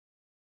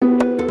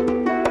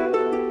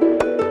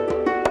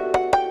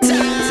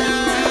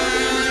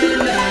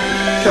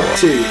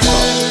Cafeteria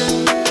Talk.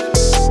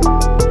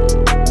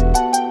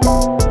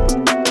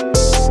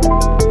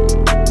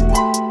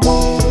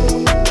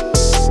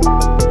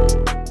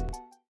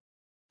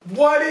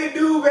 What it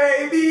do,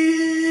 baby?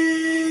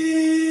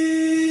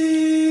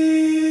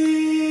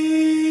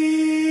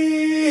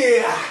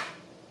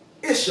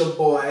 It's your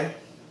boy,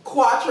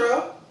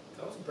 Cuatro.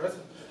 That was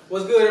impressive.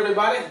 What's good,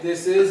 everybody?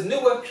 This is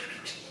Nuah,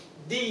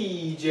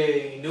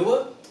 DJ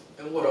Nuah.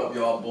 And what up,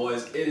 y'all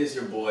boys? It is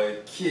your boy,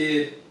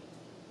 Kevv.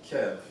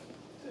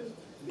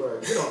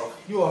 Bro, get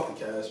off. You off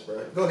the cast,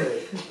 bro. Go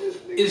ahead.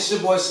 It's your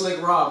boy,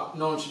 Slik Rob.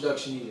 No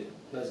introduction needed.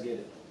 Let's get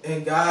it.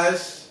 And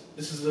guys,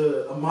 this is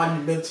a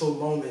monumental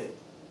moment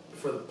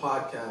for the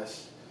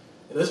podcast.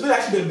 And it's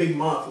actually been a big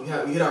month. We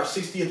hit our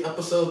 60th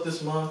episode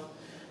this month.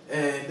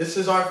 And this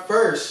is our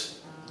first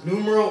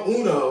numero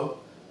uno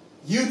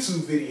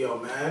YouTube video,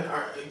 man.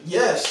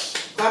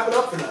 Yes. Clap it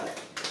up for that.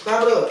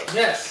 Clap it up.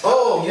 Yes.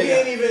 Oh, we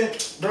ain't even,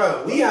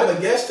 bro. We have a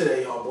guest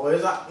today, y'all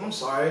boys. I'm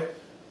sorry.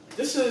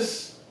 This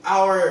is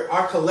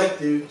our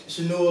collective.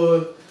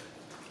 Nuah,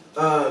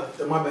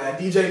 my bad.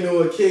 DJ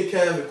Nuah, Kid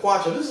Kevv, and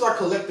Cuatro. This is our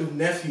collective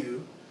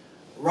nephew,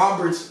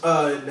 Robert's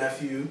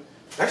nephew.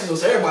 Actually,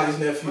 it's everybody's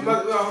nephew.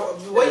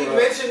 The way you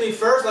mentioned me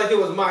first, like it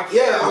was my kid.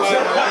 Yeah, I'm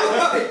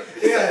sorry.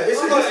 Yeah, it's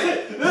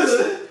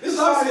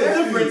obviously a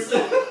difference.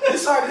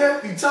 It's our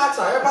nephew,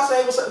 Tata. Everybody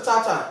say, what's up,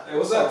 Tata? Hey,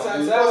 what's up,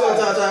 Tata?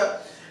 What's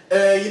up,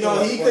 Tata? You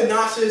know, he could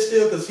not sit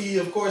still because he,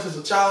 of course, is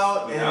a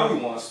child. And now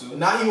he wants to.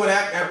 Now he want to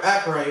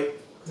act right.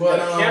 But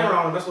camera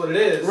on him, that's what it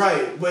is.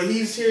 Right, but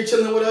he's here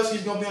chilling with us.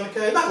 He's going to be on the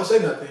case. Not going to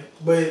say nothing,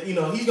 but, you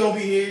know, he's going to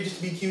be here just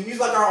to be cute. He's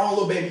like our own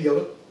little baby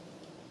Yoda.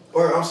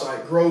 Or, I'm sorry,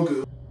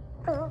 Grogu.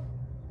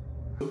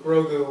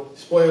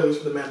 Spoilers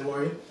for the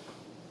Mandalorian.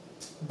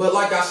 But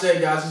like I said,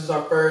 guys, this is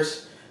our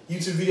first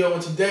YouTube video,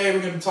 and today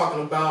we're going to be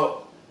talking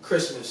about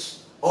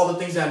Christmas. All the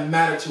things that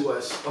matter to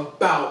us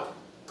about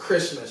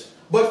Christmas.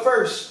 But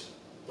first,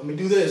 let me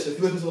do this. If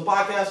you listen to the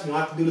podcast, you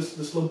have to do this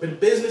little bit of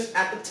business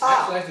at the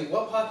top. Actually,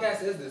 what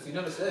podcast is this? You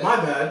never said. My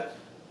bad.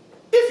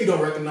 If you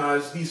don't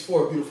recognize these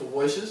four beautiful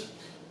voices,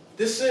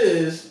 this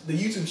is the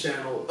YouTube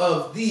channel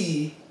of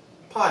the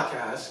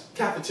podcast,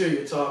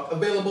 Cafeteria Talk,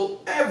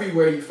 available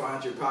everywhere you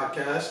find your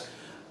podcast.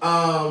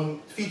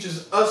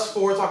 Features us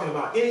four talking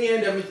about any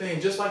and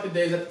everything, just like the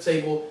days at the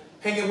table,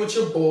 hanging with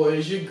your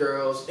boys, your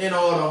girls, and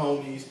all the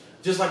homies,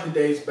 just like the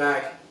days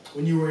back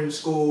when you were in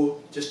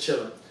school, just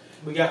chilling.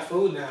 We got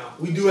food now.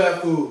 We do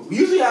have food. We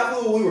usually have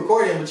food when we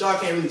recording, but y'all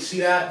can't really see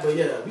that. But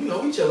yeah, you know,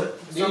 we chilling.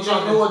 DJ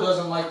Nuah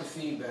doesn't like the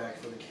feedback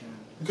for the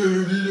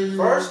camera.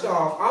 First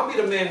off, I'll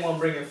be the main one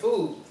bringing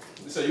food.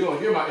 So you don't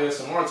hear my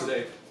ASMR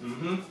today.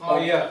 Oh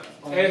yeah.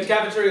 And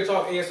Cafeteria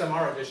Talk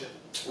ASMR edition.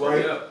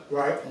 Right, yeah.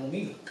 right. On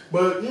me.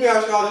 But let me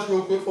ask y'all this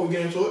real quick before we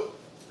get into it.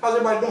 How's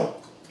everybody doing?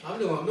 I'm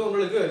doing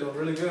really good. Doing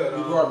really good.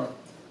 You brought me.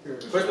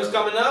 Christmas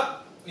coming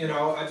up. You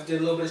know, I just did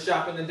a little bit of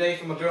shopping today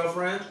for my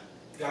girlfriend.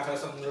 Got her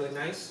something really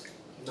nice.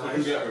 What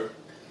you get her?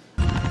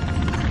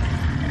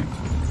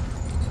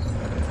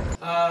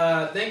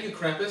 Thank you,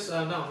 Krampus. No,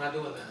 I'm not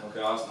doing that.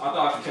 Okay, I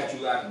thought I could catch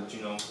you lacking, but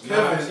you know.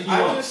 Kevin,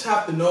 I just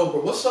have to know,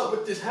 bro, what's up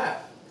with this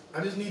hat?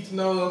 I just need to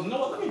know. You know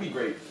what? Let me be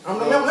great. I'm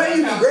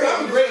letting you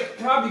be great.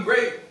 Can I be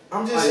great?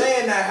 I'm just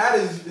saying that hat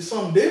is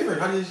something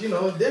different. I just, you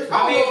know, it's different.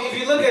 I mean, if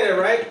you look at it,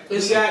 right, we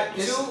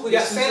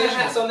got Santa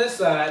hats on this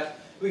side,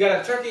 we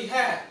got a turkey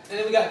hat, and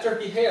then we got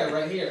turkey hair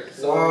right here.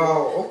 So,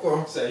 wow,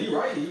 okay. Say, he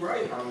right.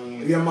 I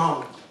mean, Your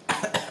mama.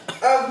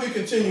 As we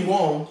continue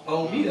on.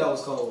 Oh, me, that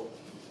was cold.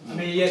 I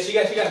mean, yeah, she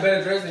got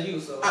better dressed than you,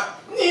 so.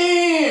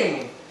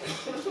 Hey,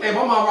 my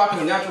mom rocking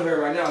a natural hair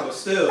right now, but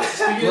still.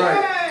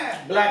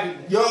 Right. Black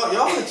people.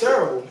 Y'all are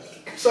terrible.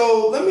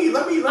 So let me I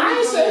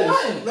ain't say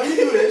nothing. Let me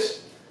do this.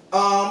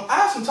 I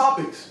have some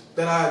topics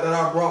that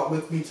I brought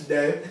with me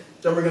today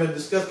that we're gonna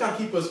discuss. Kind of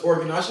keep us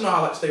organized. You know how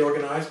I like to stay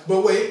organized.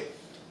 But wait,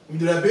 we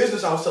do that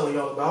business I was telling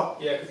y'all about.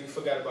 Yeah, because you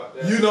forgot about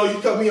that. You know, you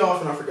cut me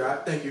off and I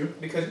forgot. Thank you.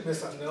 Because you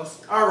missed something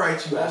else. All right,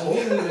 you asshole.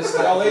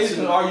 Y'all ladies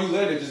can argue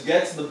later. Just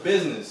get to the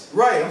business.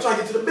 Right, I'm trying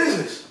to get to the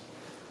business.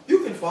 You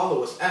can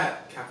follow us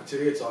at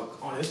Cafeteria Talk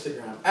on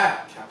Instagram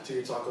at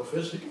Cafeteria Talk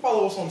Official. You can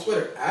follow us on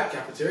Twitter at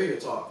Cafeteria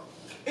Talk.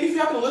 And if you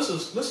happen to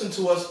listen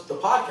to us, the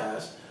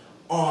podcast,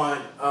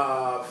 on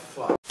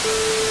fuck.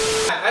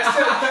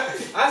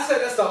 I said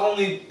that's the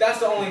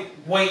only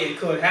way it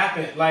could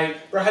happen.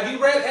 Like, bro, have you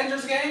read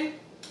Ender's Game?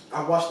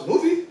 I watched the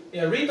movie.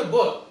 Yeah, read the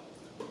book.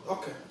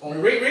 Okay.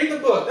 Read the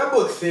book. That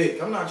book's thick.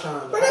 I'm not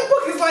trying to. But that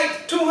book is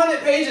like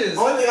 200 pages.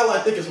 Only thing I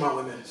like thick is my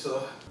women.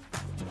 So.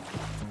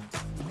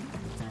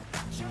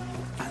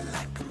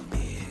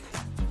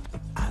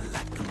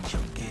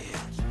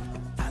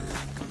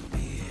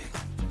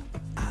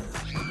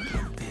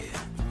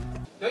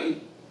 No,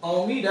 you.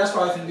 On me, that's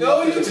probably finna be.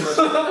 No, you. We can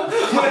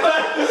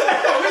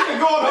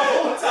go on the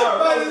whole time.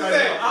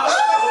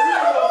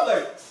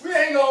 We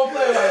ain't gonna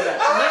play like that.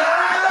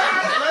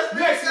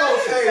 Next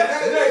motion.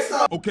 Next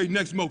time. Okay,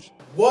 next motion.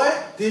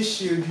 What this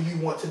year do you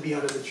want to be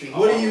under the tree?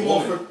 What do you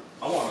want for?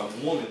 I want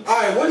a woman. All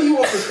right, what do you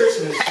want for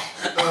Christmas?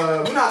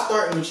 We're not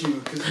starting with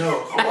you, cause no.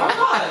 Why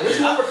not? What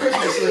you want for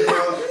Christmas, Slik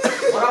Rob?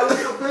 What I want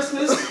for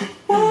Christmas?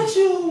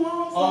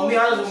 be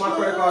honest with my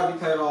credit card to be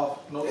paid off.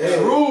 No Hey.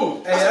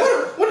 true.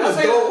 What an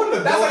adult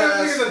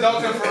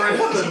information.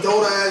 What an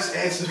adult ass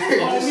answer.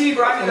 On me,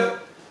 bro. I need to.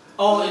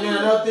 Oh, and then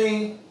another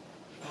thing.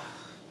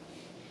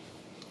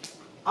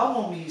 I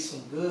want me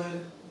some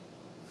good.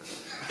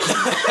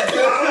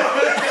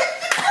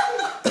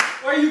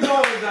 Where you going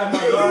with that,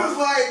 my It dog? was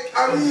like, I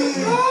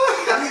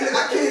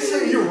can't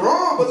say you're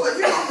wrong, but like,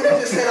 you know, I'm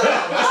just saying that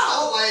out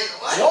loud. Like,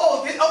 what?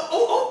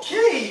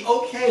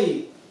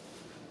 Okay.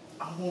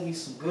 I want me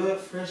some good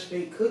fresh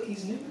baked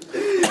cookies, nigga.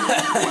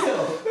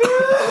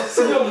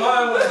 So your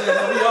mind went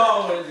there, we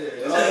all went there.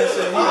 You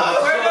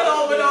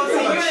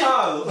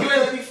ain't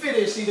let me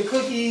finish. See the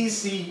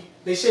cookies,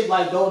 they shaped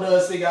like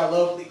donuts, they got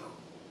lovely.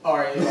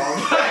 Alright,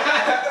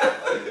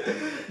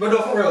 but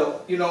no, for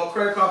real, you know,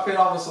 credit card paid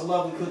off with some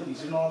lovely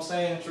cookies, you know what I'm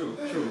saying? True.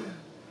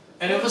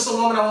 And if it's a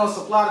woman that wants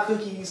to supply the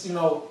cookies, you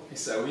know. He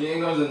said we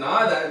ain't gonna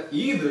deny that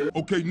either.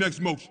 Okay, next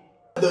motion.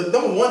 The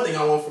number one thing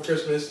I want for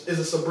Christmas is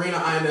a Sabrina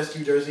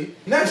INS2 jersey.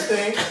 Next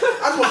thing, I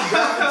just want some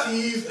graphic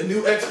tees, a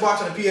new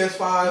Xbox and a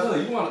PS5. No,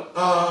 you want?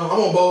 I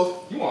want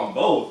both. You want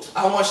both?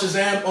 I want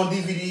Shazam on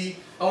DVD.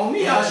 On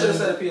me, I should have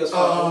said a PS5.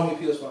 On me,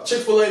 PS5.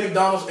 Chick-fil-A,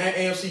 McDonald's, and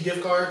AMC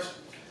gift cards.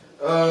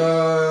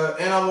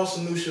 And I want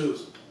some new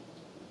shoes.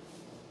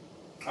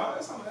 Alright,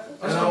 that's not bad.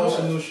 And I want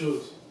some new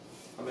shoes.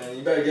 I mean,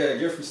 you better get a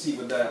gift receipt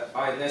with that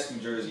INS New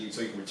Jersey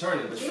so you can return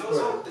it. But you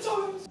know, it's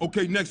all.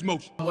 Okay, next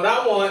motion. What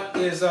I want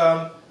is,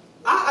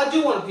 I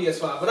do want a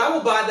PS5, but I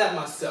will buy that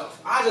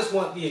myself. I just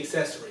want the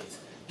accessories.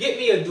 Get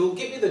me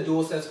the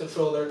DualSense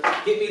controller,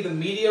 get me the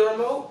media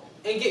remote,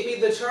 and get me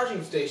the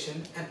charging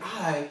station, and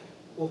I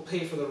will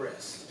pay for the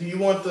rest. Do you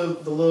want the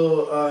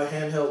little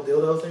handheld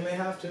dildo thing they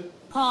have to?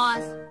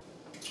 Pause.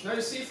 Now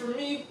you see, for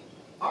me,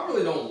 I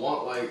really don't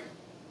want like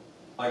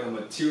a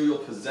material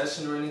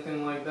possession or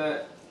anything like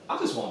that. I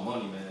just want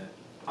money, man.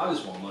 I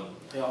just want money.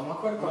 Yeah, on my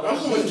credit card.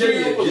 That's Just give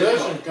me a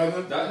gift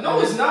card. Kevin. No,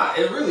 it's not.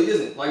 It really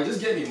isn't. Like, just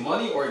get me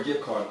money or a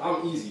gift card.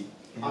 I'm easy.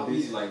 I'm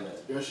easy like that.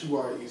 Yes, you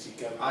are easy,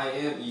 Kevin. I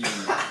am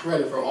easy.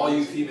 Ready For all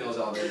you females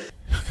out there.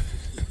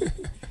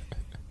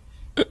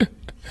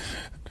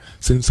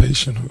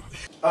 Sensational.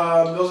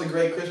 Those are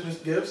great Christmas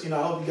gifts. You know,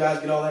 I hope you guys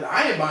get all that.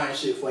 I ain't buying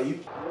shit for you.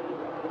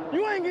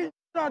 You ain't getting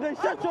out there.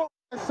 Shut your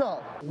ass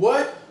up.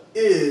 What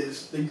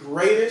is the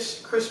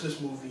greatest Christmas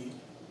movie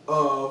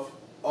of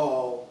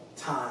all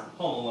time?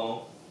 Home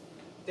Alone.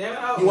 Damn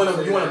it, You want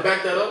to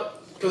back that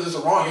up? Because it's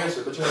a wrong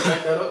answer, but you want to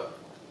back that up?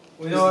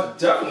 You know what?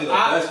 Definitely the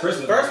best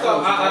Christmas. First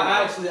off,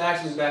 I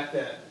actually back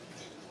that.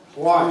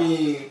 Why? I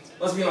mean,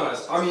 let's be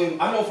honest. I mean,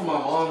 I know from my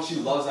mom, she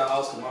loves that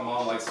house because my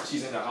mom, like,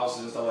 she's in the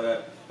houses and stuff like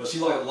that. But she,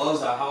 like, loves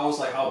that house,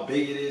 like, how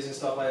big it is and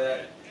stuff like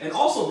that. And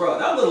also, bro,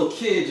 that little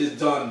kid just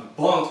done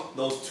bunked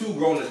those two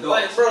grown adults.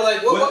 Like, bro,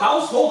 like, with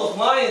household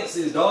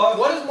appliances, dog.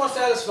 What is more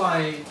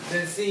satisfying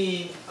than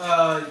seeing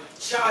a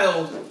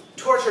child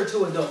torture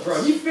two adults?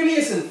 Bro, he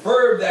Phineas and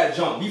Ferb that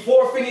jump.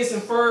 Before Phineas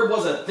and Ferb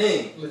was a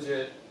thing.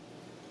 Legit.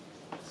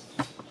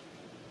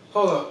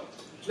 Hold up.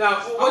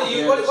 Now, what do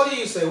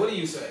you say? What do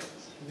you say?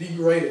 The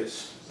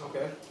greatest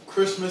Okay.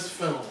 Christmas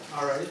film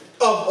Alright.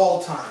 of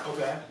all time.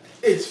 Okay.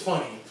 It's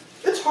funny.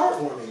 It's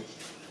heartwarming.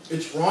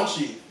 It's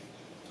raunchy.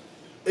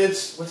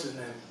 It's, what's his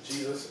name?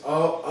 Jesus.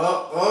 You're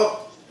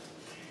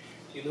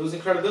losing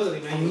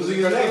credibility, man. I'm losing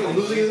his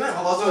name.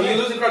 I lost So his you're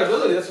name. losing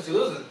credibility. That's what you're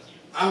losing.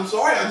 I'm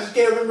sorry, I just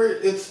can't remember.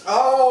 It's,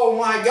 oh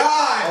my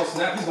God. Oh,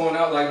 snap, he's going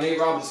out like Nate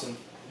Robinson.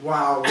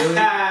 Wow, really? Really?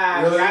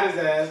 Really? Got his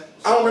ass.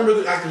 I don't remember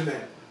the actor's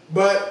name.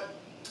 But,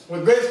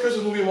 the greatest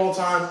Christmas movie of all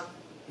time,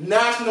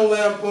 National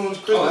Lampoon's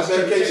Christmas that's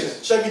Chevy Vacation.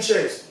 Chase. Chevy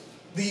Chase.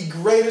 The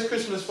greatest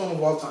Christmas film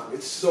of all time.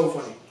 It's so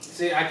funny.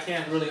 See, I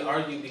can't really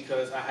argue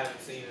because I haven't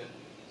seen it.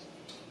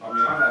 I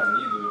mean, I haven't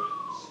either.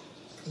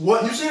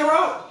 What? You seen it,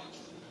 Rob?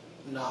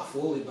 Not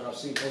fully, but I've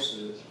seen most of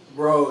it.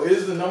 Bro, it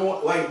is the number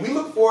one. Like, we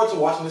look forward to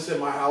watching this at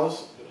my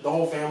house. The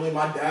whole family.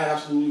 My dad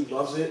absolutely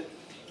loves it.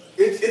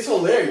 It's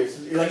hilarious.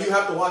 Like, you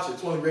have to watch it.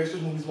 It's one of the greatest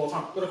Christmas movies of all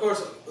time. But of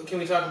course, can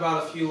we talk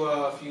about a few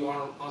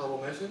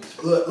honorable mentions?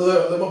 Let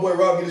my boy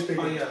Rob get his pick.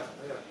 Oh yeah.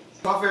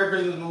 My favorite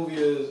Christmas movie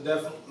is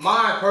definitely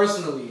mine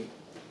personally.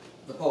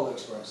 The Polar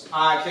Express.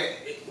 I can't.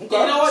 You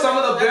know what? Some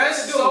of the That's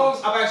best good.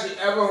 songs I've actually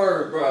ever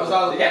heard. Bro, was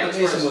out of the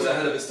animation Express. was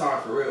ahead of its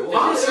time for real.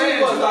 I'm saying,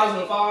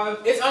 2005.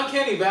 It's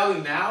Uncanny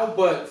Valley now,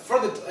 but for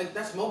the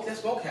that's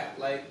mocap.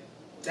 Like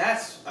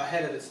that's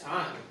ahead of its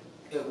time.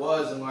 It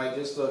was, and like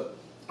just the.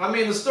 I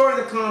mean, the story,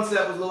 the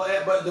concept was a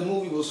little, but the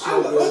movie was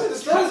so good. The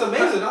story's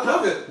amazing. I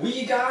love it.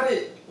 We got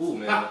it. Ooh,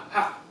 man.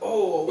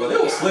 Oh, Bro, they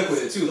were slick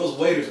with it too. Those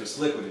waiters were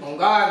slick with it. On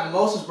God, and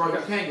Moses Burger,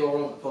 you can't go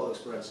wrong with the Polar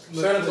Express.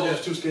 Santa Claus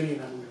is too skinny in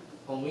that movie.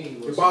 On me, he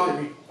was. It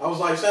bothered me. I was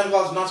like, Santa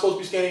Claus is not supposed to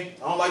be skinny.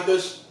 I don't like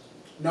this.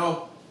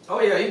 No. Oh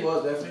yeah, he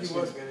was definitely. He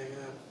was skinny, yeah.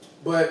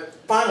 But,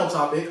 final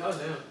topic. Oh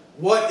damn.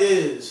 What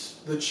is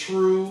the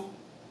true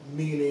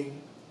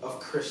meaning of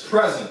Christmas?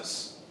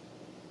 Presents.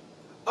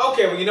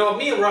 Okay, well you know what?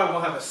 Me and Rob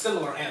gonna have a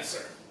similar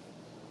answer.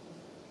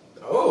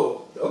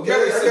 Oh, okay.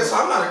 Very I guess simple.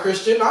 I'm not a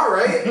Christian. All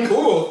right.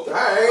 Cool. All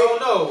right.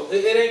 Oh no,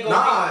 it ain't gonna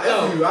Nah, be.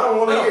 F you. I don't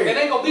want to No, hear it it.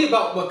 ain't gonna be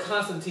about what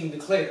Constantine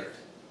declared.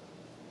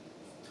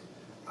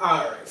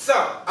 Alright, so.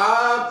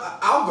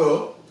 I'll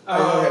go.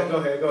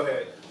 Go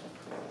ahead.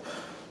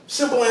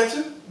 Simple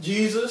answer.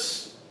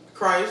 Jesus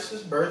Christ,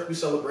 his birth, we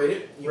celebrate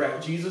it. You know,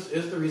 Right. Jesus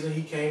is the reason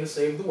he came to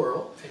save the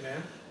world.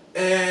 Amen.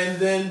 And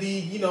then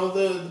the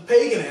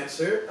pagan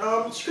answer,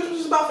 Christmas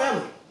is about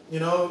family. You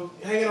know,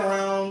 hanging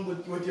around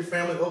with your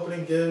family,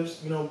 opening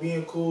gifts, you know,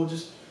 being cool,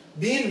 just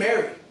being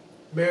merry.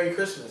 Merry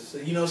Christmas.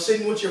 You know,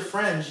 sitting with your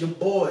friends, your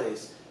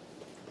boys.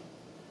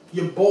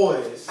 And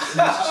just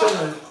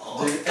chilling.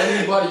 Did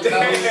anybody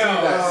else see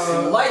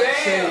that slight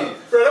shade?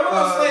 Bro, that was a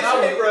slight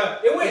shade, bro.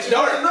 It went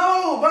dark.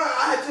 No, bro,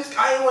 I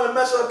didn't want to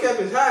mess up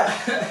Kevin's hat.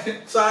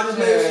 So I just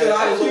made sure I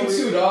was you over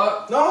too, here.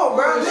 dog. No,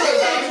 bro, We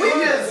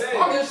just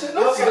talking shit.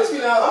 Don't touch me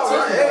now. Don't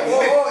touch me.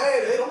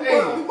 Hey,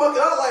 don't buck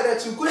it out like that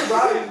too quick,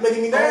 bro. You're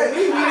making me mad.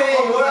 Hey,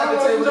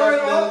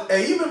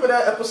 you remember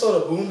that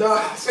episode of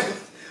Boondocks?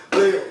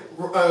 With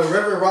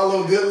Reverend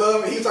Rollo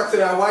Goodlove, and he talked to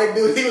that white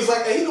dude. He was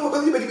like, "Hey, you know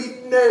what? You making me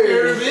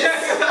nervous."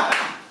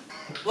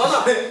 Well,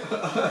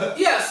 no.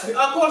 Yes,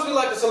 of course we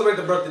like to celebrate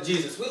the birth of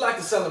Jesus. We like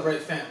to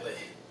celebrate family.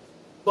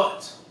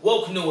 But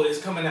woke Nuah is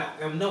coming out.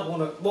 And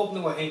woke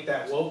Nuah ain't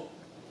that woke,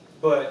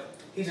 but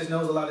he just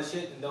knows a lot of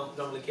shit and don't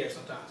really care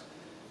sometimes.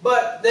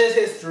 But there's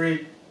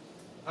history.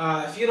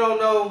 If you don't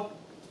know,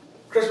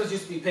 Christmas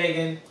used to be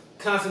pagan.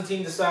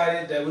 Constantine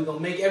decided that we're gonna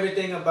make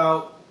everything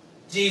about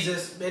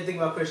Jesus, everything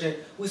about Christian.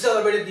 We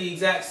celebrated the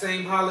exact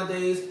same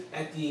holidays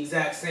at the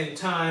exact same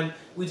time.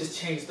 We just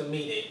changed the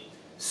meaning.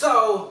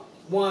 So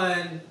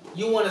when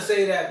you want to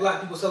say that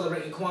black people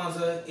celebrating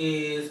Kwanzaa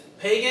is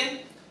pagan,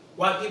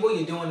 white people,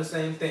 you're doing the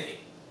same thing.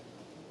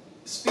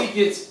 Speak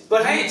it.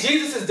 But hey,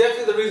 Jesus is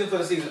definitely the reason for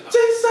the season.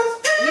 Jesus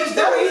He's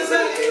the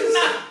reason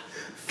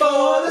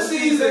for the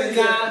season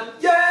now.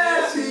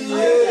 Yes, he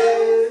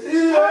is.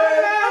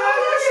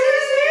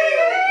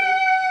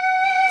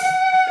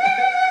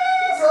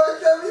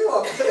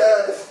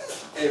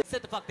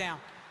 Sit the fuck down.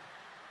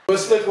 But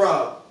Slik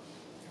Rob,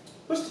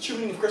 what's the true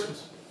meaning of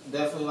Christmas?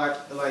 Definitely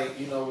like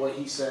you know what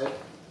he said.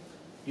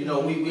 You know,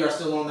 we are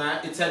still on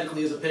that. It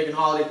technically is a pagan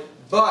holiday,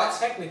 but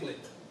Technically.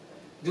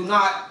 do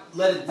not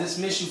let it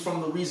dismiss you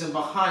from the reason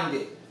behind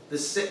it. The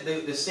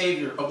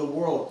Savior of the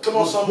world Come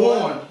on, was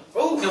someone.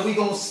 born, and we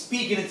gonna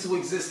speak it into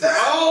existence.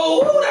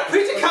 Oh, that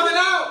preacher coming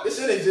out. It's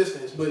in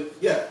existence, but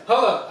yeah.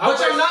 Hold up. But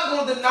you're not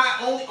gonna deny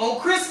only on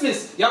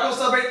Christmas. Y'all gonna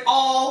celebrate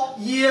all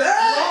year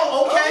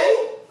long,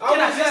 okay? Oh, Can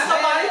I yeah. get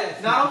somebody?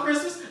 Not on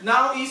Christmas,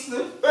 not on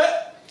Easter.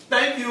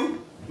 Thank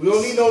you. We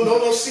don't need no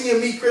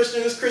CME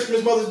Christians,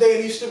 Christmas, Mother's Day,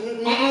 and Easter.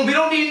 We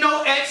don't need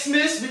no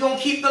Xmas. We gonna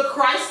keep the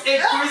Christ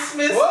at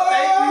Christmas. Whoa.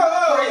 Thank you.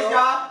 Praise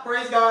God.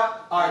 Praise God.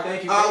 All right,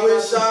 thank you. I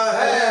wish I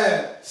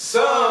had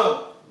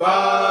somebody.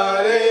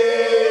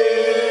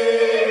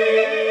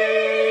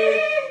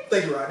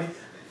 Thank you, Rodney.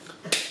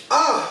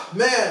 Ah,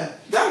 man,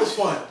 that was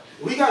fun.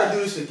 We gotta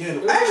do this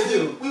again.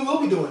 Actually, we will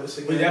be doing this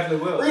again. We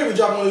definitely will. We're gonna be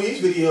dropping one of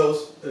these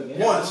videos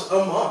once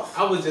a month.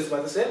 I was just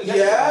about to say.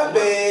 Yeah,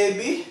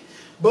 baby.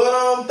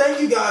 But thank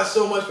you guys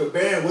so much for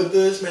bearing with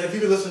us, man. If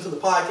you've been listening to the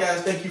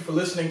podcast, thank you for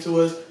listening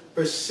to us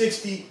for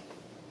 60.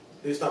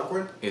 Did it stop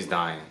recording? It's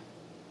dying.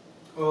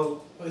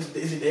 Well,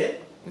 is it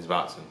dead? It's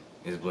about to.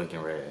 It's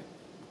blinking red.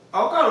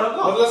 Okay, let's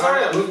go. Let's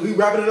hurry up. We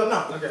wrapping it up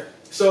now. Okay.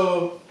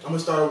 So I'm gonna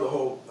start with the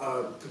whole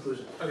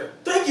conclusion. Okay.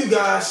 Thank you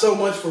guys so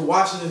much for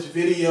watching this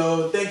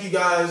video. Thank you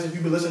guys if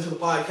you've been listening to the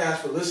podcast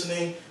for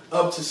listening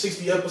up to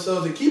 60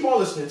 episodes and keep on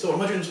listening to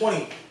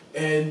 120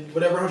 and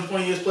whatever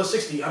 120 is plus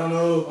 60. I don't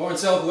know. Or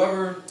tell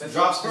whoever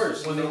drops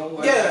first. You know,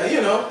 like,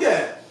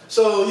 Yeah.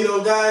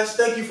 So, guys,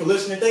 thank you for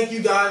listening. Thank you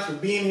guys for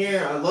being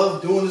here. I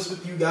love doing this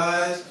with you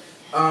guys.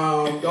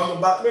 Y'all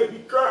about to make me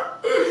cry.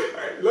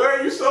 I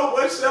love you so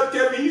much, Steph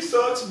Kevv. He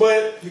sucks,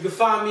 but You can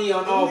find me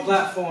on all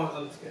platforms.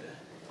 I'm just kidding.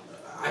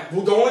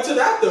 we'll go into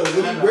that though.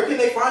 Where can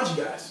they find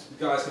you guys? You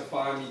guys can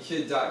find me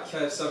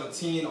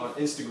kid.kevv17 on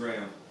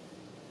Instagram.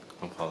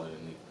 I'm following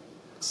me.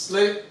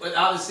 Slik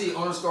without the C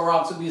 _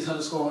 Rob 2B's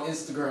 _ on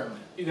Instagram.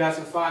 You guys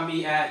can find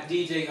me at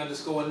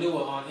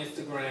DJ_Nuah on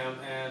Instagram,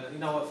 and you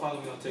know what?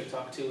 Follow me on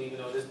TikTok too. Even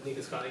though this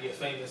nigga's trying to get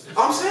famous.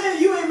 I'm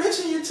saying you ain't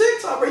mentioning your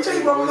TikTok, bro. You tell you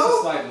It's about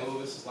just like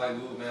move. It's just like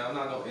move, man. I'm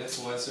not no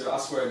influencer. I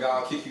swear to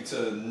God, I'll kick you to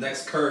the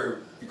next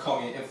curb. You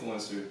call me an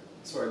influencer. I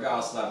swear to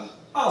God,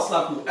 I'll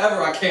slap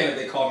whoever I can if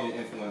they call me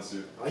an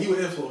influencer. Oh, you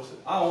an influencer.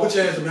 I don't want Put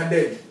your hands on me. I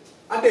dare you.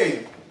 I dare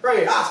you.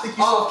 Right, I'll stick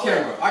you off so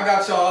camera. I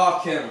got y'all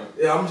off camera.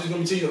 Yeah, I'm just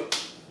gonna be telling you.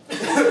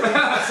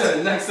 I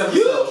said next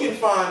episode. You can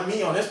find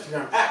me on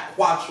Instagram at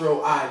Cuatro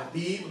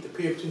IV with the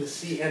period between the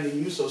C and the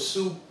U, so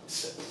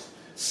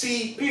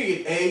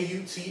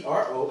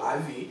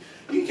C_AUTROIV.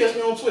 You can catch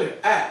me on Twitter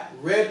at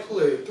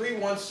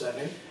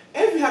RedCooler317.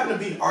 And if you happen to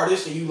be an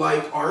artist and you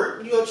like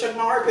art, you go check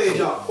my art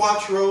page out,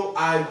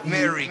 QuatroIV.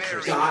 Merry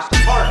Christmas.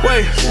 .art.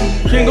 Wait,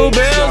 jingle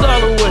bells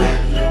all the way.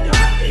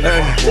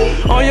 Hey,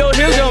 on your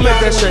hips, don't make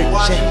that shake.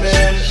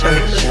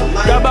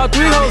 Got about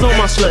 3 hoes on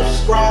my slip.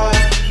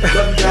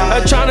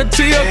 I'm trying to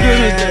tee up, give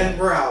me that.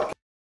 We're out.